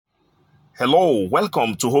Hello,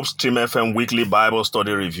 welcome to Hope Stream FM Weekly Bible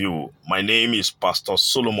Study Review. My name is Pastor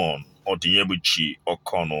Solomon Odinyebuchi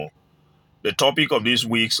Okono. The topic of this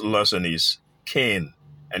week's lesson is Cain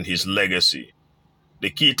and his legacy. The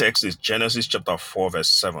key text is Genesis chapter 4 verse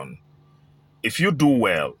 7. If you do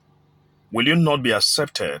well, will you not be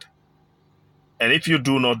accepted? And if you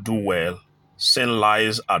do not do well, sin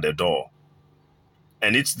lies at the door,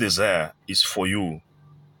 and its desire is for you,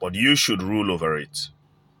 but you should rule over it.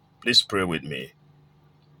 Please pray with me.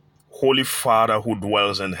 Holy Father who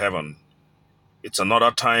dwells in heaven, it's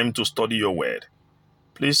another time to study your word.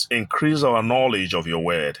 Please increase our knowledge of your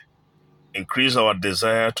word. Increase our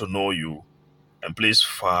desire to know you. And please,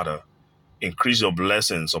 Father, increase your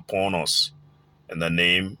blessings upon us in the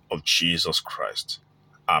name of Jesus Christ.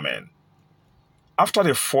 Amen. After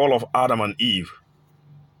the fall of Adam and Eve,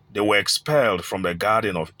 they were expelled from the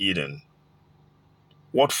Garden of Eden.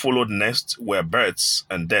 What followed next were births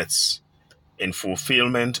and deaths in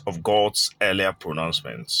fulfillment of God's earlier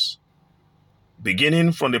pronouncements.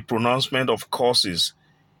 Beginning from the pronouncement of curses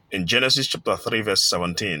in Genesis chapter 3 verse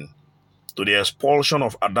 17 to the expulsion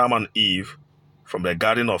of Adam and Eve from the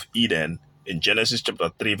Garden of Eden in Genesis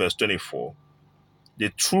chapter 3 verse 24, the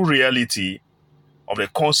true reality of the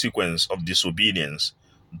consequence of disobedience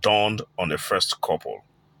dawned on the first couple.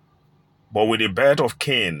 But with the birth of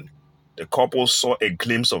Cain, the couple saw a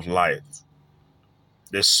glimpse of light.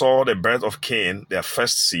 They saw the birth of Cain, their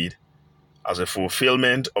first seed, as a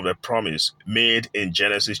fulfillment of the promise made in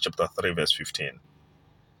Genesis chapter 3 verse 15.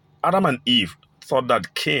 Adam and Eve thought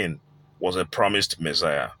that Cain was a promised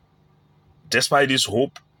Messiah. Despite this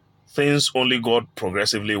hope, things only got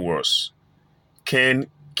progressively worse.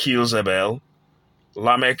 Cain kills Abel,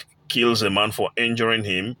 Lamech kills a man for injuring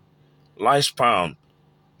him, lifespan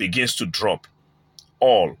begins to drop,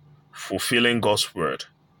 all fulfilling God's word.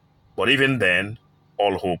 But even then,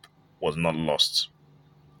 all hope was not lost.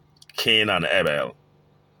 Cain and Abel.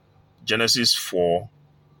 Genesis 4,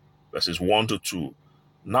 verses 1 to 2.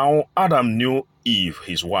 Now Adam knew Eve,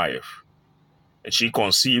 his wife, and she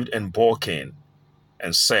conceived and bore Cain,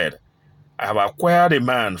 and said, I have acquired a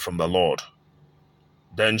man from the Lord.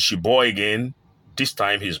 Then she bore again, this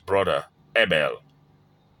time his brother, Abel.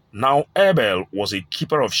 Now Abel was a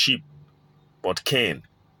keeper of sheep, but Cain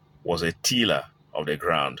was a tiller of the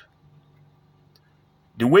ground.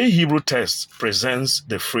 The way Hebrew text presents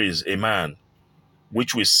the phrase a man,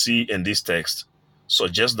 which we see in this text,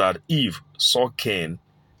 suggests that Eve saw Cain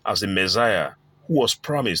as the Messiah who was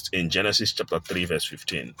promised in Genesis chapter 3 verse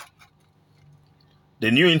 15.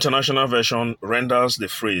 The New International Version renders the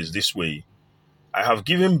phrase this way: I have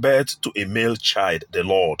given birth to a male child, the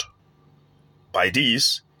Lord. By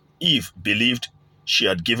this, Eve believed she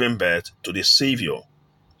had given birth to the Savior.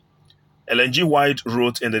 Ellen G. White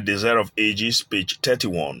wrote in The Desire of Ages, page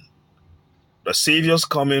 31, the Savior's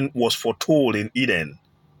coming was foretold in Eden.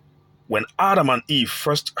 When Adam and Eve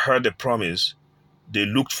first heard the promise, they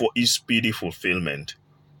looked for its speedy fulfillment.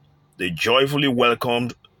 They joyfully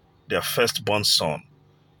welcomed their firstborn son,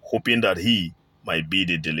 hoping that he might be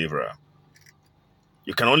the deliverer.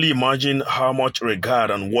 You can only imagine how much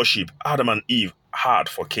regard and worship Adam and Eve had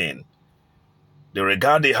for Cain. The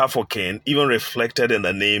regard they had for Cain even reflected in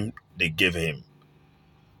the name they gave him.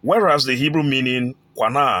 Whereas the Hebrew meaning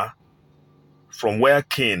quana, from where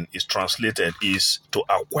Cain is translated, is to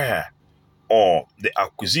acquire or the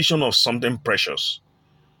acquisition of something precious.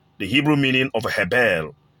 The Hebrew meaning of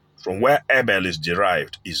Hebel, from where Abel is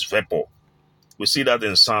derived, is vapor. We see that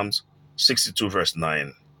in Psalms 62 verse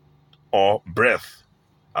 9. Or breath,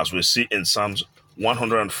 as we see in Psalms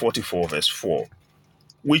 144 verse 4,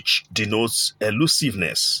 which denotes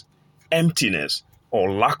elusiveness, emptiness, or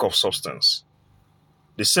lack of substance.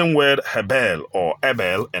 The same word Hebel or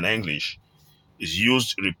Abel in English is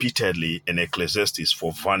used repeatedly in Ecclesiastes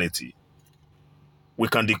for vanity. We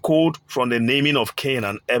can decode from the naming of Cain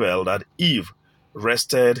and Abel that Eve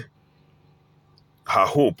rested her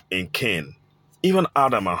hope in Cain, even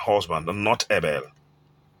Adam her husband, and not Abel.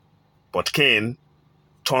 But Cain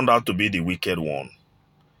turned out to be the wicked one.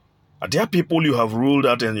 Are there people you have ruled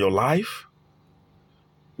out in your life?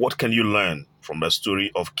 What can you learn from the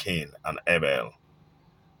story of Cain and Abel?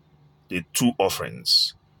 The two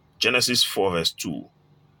offerings. Genesis 4 verse 2.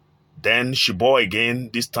 Then she bore again,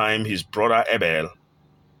 this time his brother Abel.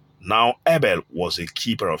 Now Abel was a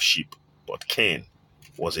keeper of sheep, but Cain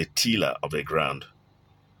was a tiller of the ground.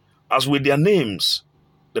 As with their names,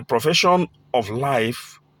 the profession of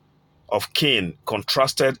life of Cain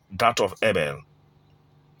contrasted that of Abel.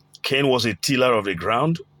 Cain was a tiller of the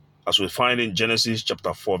ground, as we find in Genesis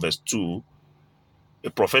chapter 4 verse 2, a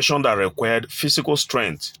profession that required physical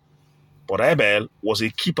strength. But Abel was a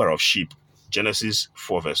keeper of sheep, Genesis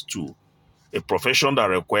 4 verse 2, a profession that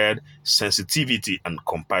required sensitivity and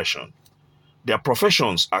compassion. Their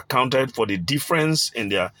professions accounted for the difference in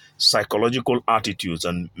their psychological attitudes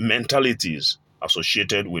and mentalities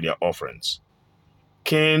associated with their offerings.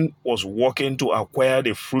 Cain was working to acquire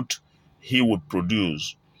the fruit he would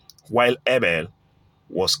produce, while Abel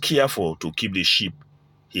was careful to keep the sheep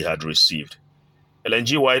he had received. Ellen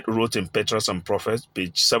G. White wrote in Patriarchs and Prophets,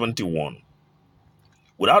 page 71,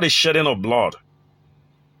 "Without the shedding of blood,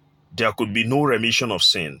 there could be no remission of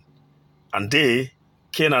sin, and they,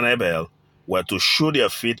 Cain and Abel, were to show their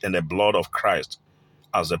faith in the blood of Christ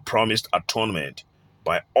as the promised atonement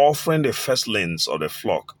by offering the firstlings of the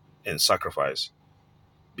flock in sacrifice.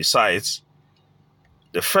 Besides,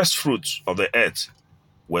 the first fruits of the earth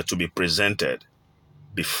were to be presented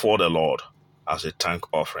before the Lord as a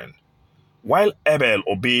thank offering. While Abel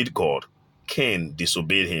obeyed God, Cain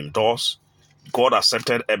disobeyed him. Thus, God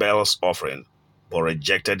accepted Abel's offering but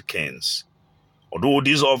rejected Cain's. Although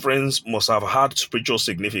these offerings must have had spiritual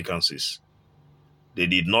significances, they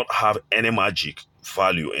did not have any magic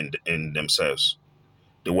value in themselves.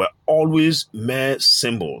 They were always mere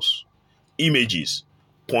symbols, images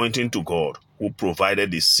pointing to God who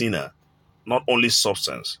provided the sinner not only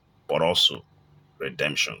substance but also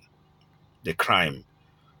redemption. The crime.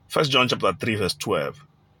 1 John chapter 3 verse 12.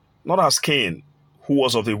 Not as Cain, who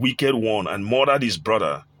was of the wicked one and murdered his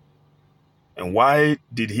brother. And why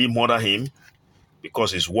did he murder him?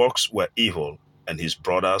 Because his works were evil and his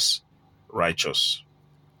brothers righteous.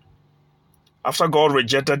 After God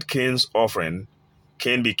rejected Cain's offering,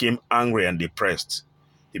 Cain became angry and depressed.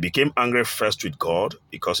 He became angry first with God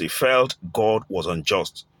because he felt God was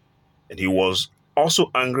unjust. And he was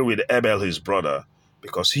also angry with Abel, his brother,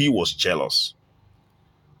 because he was jealous.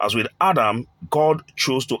 As with Adam, God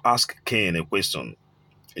chose to ask Cain a question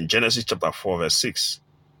in Genesis chapter 4 verse 6.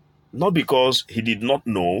 Not because he did not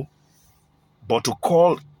know, but to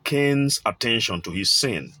call Cain's attention to his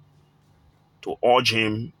sin, to urge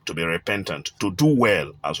him to be repentant, to do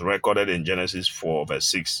well, as recorded in Genesis 4 verse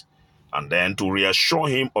 6, and then to reassure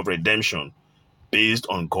him of redemption based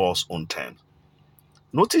on God's own terms.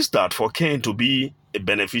 Notice that for Cain to be a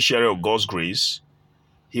beneficiary of God's grace,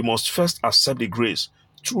 he must first accept the grace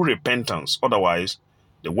through repentance. Otherwise,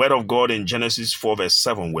 the word of God in Genesis 4 verse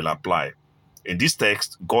 7 will apply. In this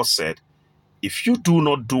text, God said, "If you do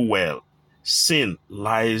not do well, sin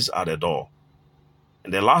lies at the door."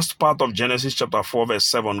 In the last part of Genesis chapter 4 verse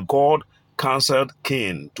 7, God counseled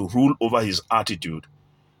Cain to rule over his attitude.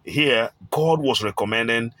 Here, God was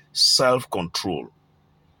recommending self-control.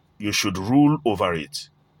 You should rule over it.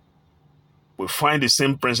 We find the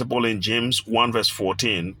same principle in James 1 verse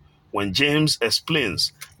 14, when James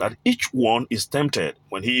explains that each one is tempted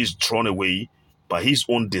when he is drawn away by his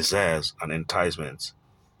own desires and enticements.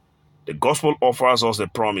 The gospel offers us the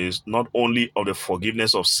promise not only of the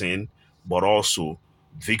forgiveness of sin, but also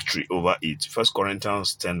victory over it. 1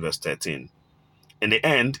 Corinthians 10 verse 13. In the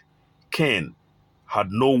end, Cain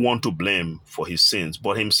had no one to blame for his sins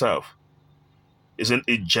but himself. Isn't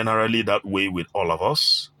it generally that way with all of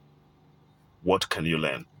us? What can you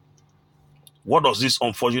learn? What does this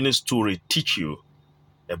unfortunate story teach you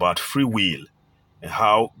about free will and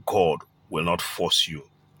how God will not force you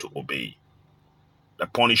to obey? The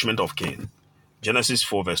punishment of Cain. Genesis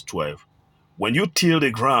 4 verse 12. When you till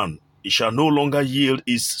the ground, it shall no longer yield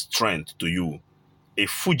its strength to you. A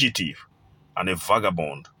fugitive and a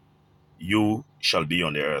vagabond, you shall be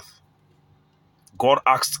on the earth. God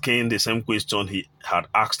asked Cain the same question he had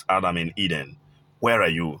asked Adam in Eden. Where are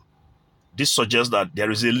you? This suggests that there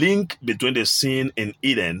is a link between the sin in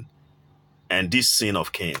Eden and this sin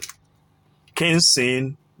of Cain. Cain's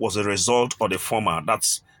sin was a result of the former,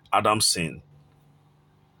 that's Adam's sin.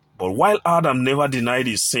 But while Adam never denied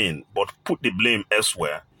his sin, but put the blame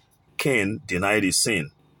elsewhere, Cain denied his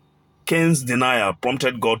sin. Cain's denial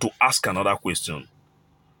prompted God to ask another question.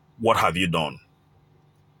 What have you done?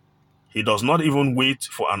 He does not even wait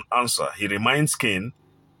for an answer. He reminds Cain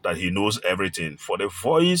that he knows everything, for the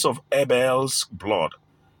voice of Abel's blood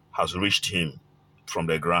has reached him from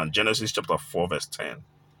the ground. Genesis chapter 4 verse 10.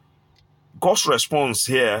 God's response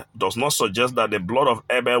here does not suggest that the blood of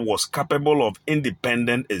Abel was capable of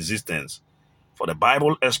independent existence, for the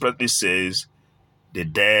Bible expressly says, "The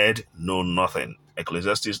dead know nothing."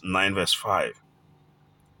 Ecclesiastes 9 verse 5.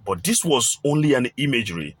 But this was only an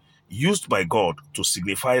imagery used by God to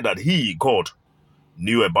signify that he, God,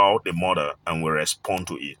 knew about the murder and will respond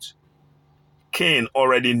to it. Cain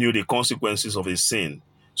already knew the consequences of his sin,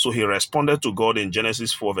 so he responded to God in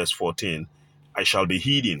Genesis 4 verse 14, "I shall be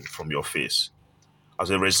hidden from your face." As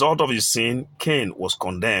a result of his sin, Cain was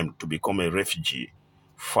condemned to become a refugee,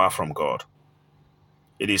 far from God.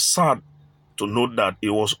 It is sad to note that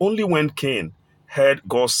it was only when Cain heard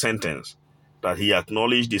God's sentence that he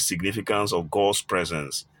acknowledged the significance of God's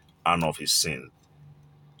presence and of his sin.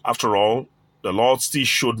 After all, the Lord still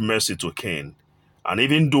showed mercy to Cain, and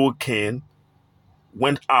even though Cain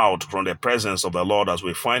went out from the presence of the Lord, as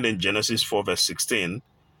we find in Genesis 4 verse 16,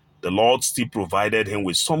 the Lord still provided him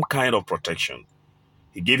with some kind of protection.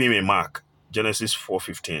 He gave him a mark, Genesis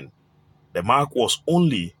 4:15. The mark was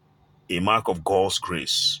only a mark of God's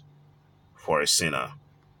grace for a sinner.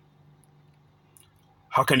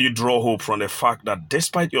 How can you draw hope from the fact that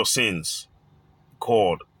despite your sins,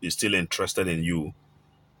 God is still interested in you?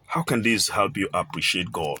 How can this help you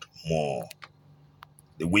appreciate God more?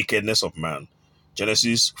 The wickedness of man.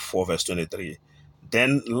 Genesis 4 verse 23.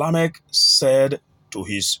 Then Lamech said to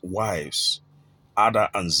his wives, Ada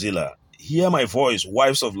and Zillah, hear my voice,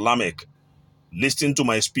 wives of Lamech. Listen to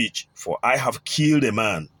my speech, for I have killed a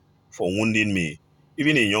man for wounding me,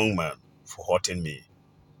 even a young man for hurting me.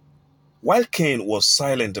 While Cain was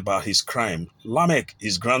silent about his crime, Lamech,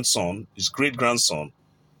 his great-grandson,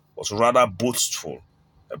 was rather boastful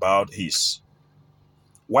about his.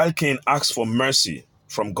 While Cain asked for mercy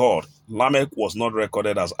from God, Lamech was not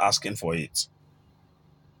recorded as asking for it.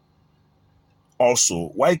 Also,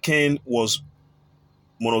 while Cain was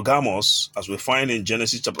monogamous, as we find in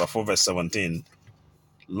Genesis chapter 4 verse 17,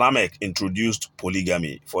 Lamech introduced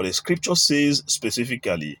polygamy, for the scripture says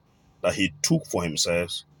specifically that he took for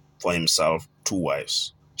himself 2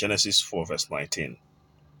 wives. Genesis 4 verse 19.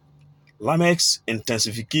 Lamech's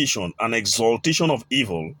intensification and exaltation of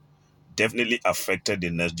evil definitely affected the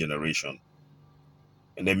next generation.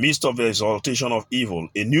 In the midst of the exaltation of evil,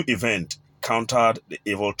 a new event countered the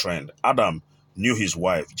evil trend. Adam knew his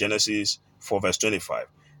wife, Genesis 4 verse 25,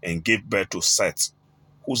 and gave birth to Seth,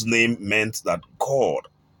 whose name meant that God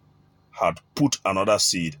had put another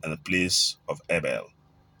seed in the place of Abel.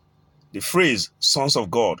 The phrase sons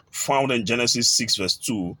of God, found in Genesis 6 verse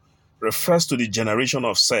 2, refers to the generation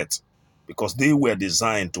of Seth because they were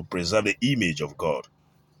designed to preserve the image of God.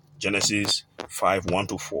 Genesis 5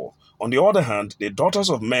 1-4. On the other hand, the daughters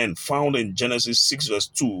of men found in Genesis 6 verse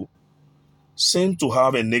 2 seem to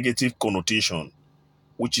have a negative connotation,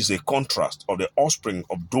 which is a contrast of the offspring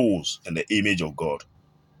of those in the image of God.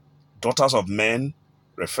 Daughters of men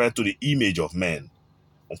refer to the image of men.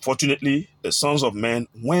 Unfortunately, the sons of men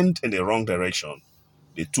went in the wrong direction.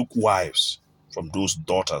 They took wives from those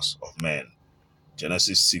daughters of men.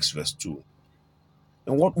 Genesis 6 verse 2.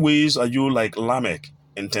 In what ways are you like Lamech,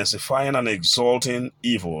 intensifying and exalting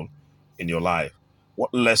evil in your life?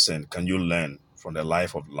 What lesson can you learn from the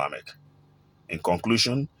life of Lamech? In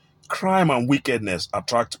conclusion, crime and wickedness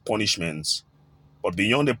attract punishments, but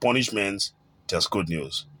beyond the punishments, there's good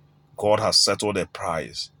news. God has settled a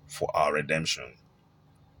price for our redemption.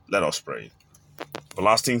 Let us pray.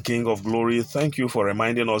 Everlasting King of glory, thank you for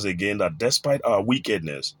reminding us again that despite our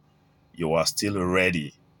wickedness, you are still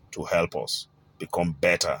ready to help us become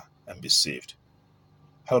better and be saved.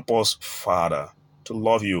 Help us, Father, to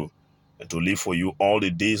love you and to live for you all the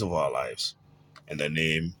days of our lives. In the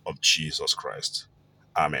name of Jesus Christ.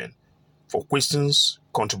 Amen. For questions,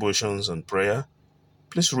 contributions, and prayer,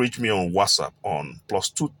 please reach me on WhatsApp on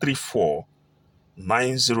 +234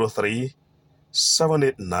 903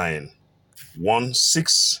 789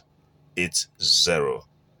 1680.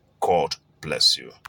 God bless you.